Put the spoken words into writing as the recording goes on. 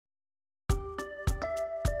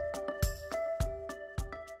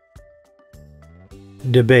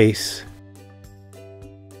debase,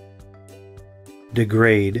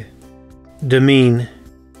 degrade, demean,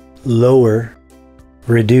 lower,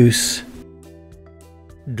 reduce,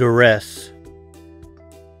 duress,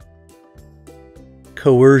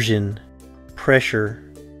 coercion, pressure,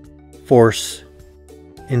 force,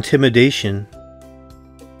 intimidation,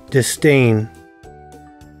 disdain,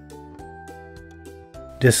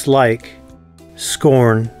 dislike,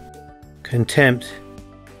 scorn, contempt,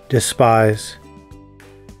 despise,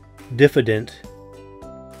 diffident,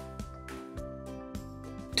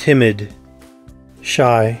 timid,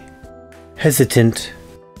 shy, hesitant,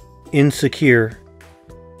 insecure,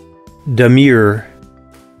 demure,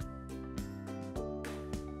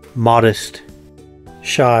 modest,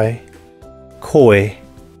 shy, coy,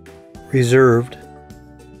 reserved,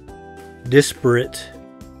 disparate,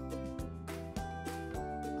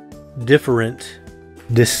 different,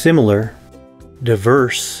 dissimilar,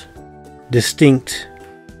 diverse, distinct,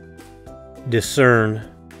 discern,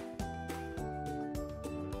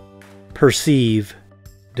 perceive,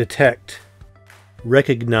 detect,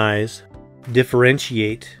 recognize,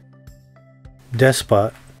 differentiate,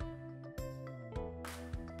 despot,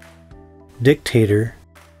 dictator,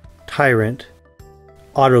 tyrant,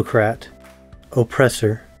 autocrat,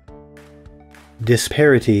 oppressor,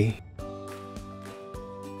 disparity,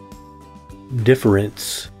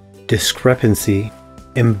 difference, discrepancy,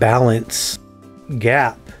 imbalance,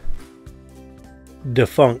 gap,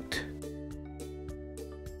 defunct,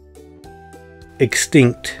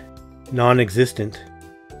 extinct, non-existent,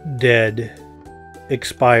 dead,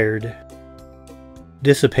 expired,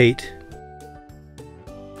 dissipate,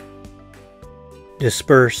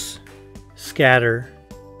 disperse, scatter,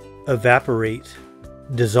 evaporate,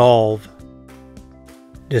 dissolve,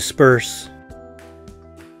 disperse,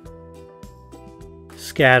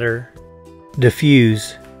 scatter,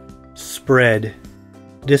 diffuse, spread,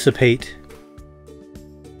 dissipate,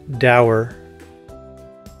 dour,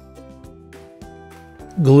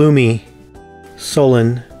 gloomy,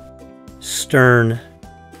 sullen, stern,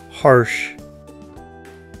 harsh,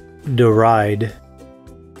 deride,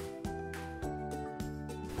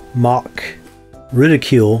 mock,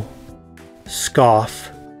 ridicule,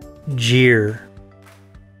 scoff, jeer,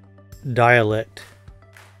 dialect,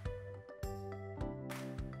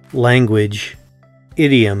 language,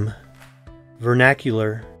 idiom,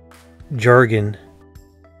 vernacular, jargon,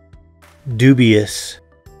 dubious,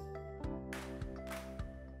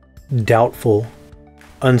 doubtful,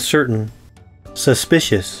 uncertain,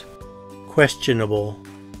 suspicious, questionable,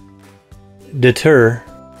 deter,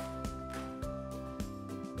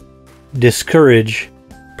 discourage,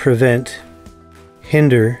 prevent,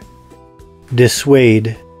 hinder,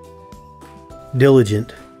 dissuade,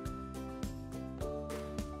 diligent,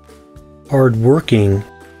 hard-working,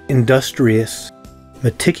 industrious,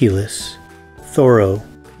 meticulous, thorough,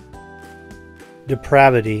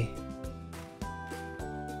 depravity,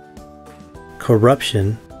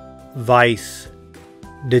 corruption, vice,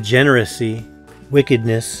 degeneracy,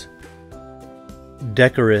 wickedness,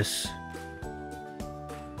 decorous,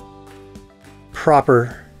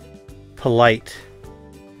 proper, polite,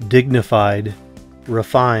 dignified,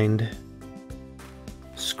 refined.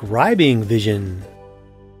 Scribing Vision.